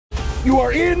You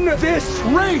are in this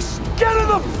race! Get in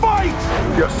the fight!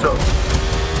 Yes, sir.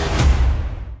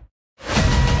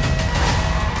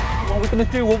 What are we gonna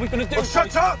do? What are we gonna do? Oh,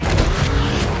 shut up!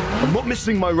 I'm not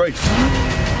missing my race.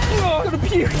 Oh, I'm gonna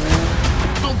puke.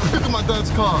 Don't pick up my dad's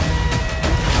car.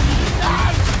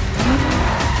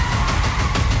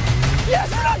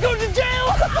 Yes, we're not going to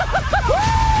jail!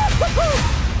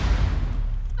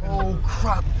 Oh,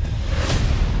 crap.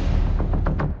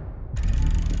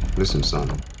 Listen, son.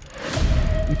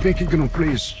 You think you're gonna play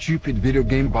a stupid video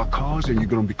game about cars and you're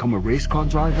gonna become a race car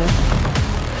driver?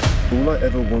 All I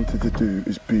ever wanted to do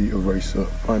is be a racer.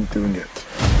 I'm doing it.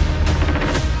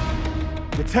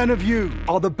 The 10 of you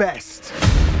are the best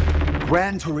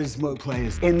Gran Turismo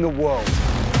players in the world.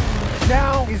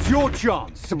 Now is your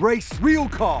chance to race real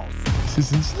cars. This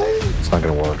is insane. It's not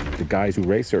gonna work. The guys who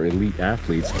race are elite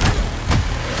athletes.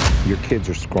 Your kids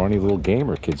are scrawny little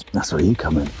gamer kids. That's where you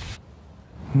come in.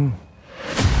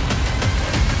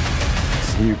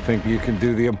 You think you can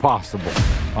do the impossible.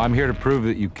 I'm here to prove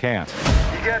that you can't.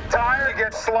 You get tired, you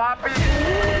get sloppy, you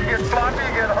get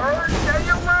hurt, and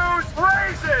you lose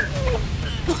races!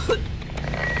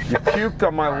 You puked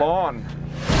on my lawn.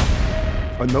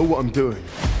 I know what I'm doing.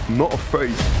 I'm not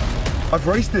afraid. I've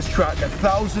raced this track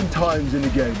 1,000 times in the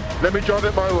game. Let me drive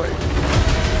it my way.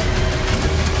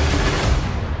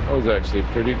 That was actually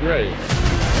pretty great.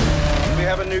 We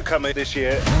have a newcomer this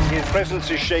year. His presence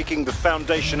is shaking the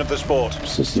foundation of the sport.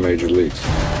 Since the major leagues.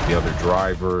 The other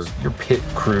drivers, your pit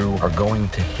crew are going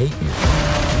to hate you.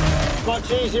 Much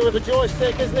easier with a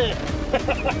joystick, isn't it?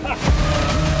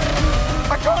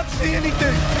 I can't see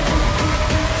anything.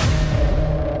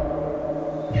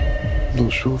 I'm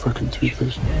not sure if I can do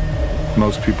this.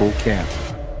 Most people can't.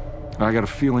 I got a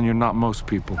feeling you're not most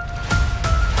people.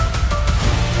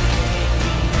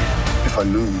 If I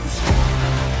lose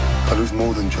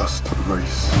more than just a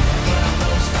race.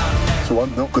 So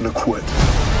I'm not gonna quit.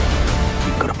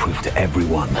 You've got to prove to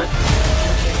everyone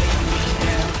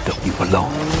that you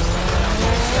belong.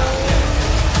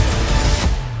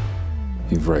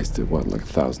 You've raced it, what, like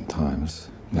 1,000 times?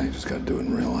 Now you just gotta do it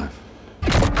in real life.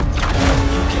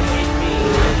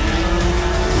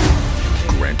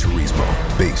 Gran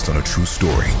Turismo, based on a true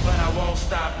story. But I won't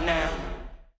stop now.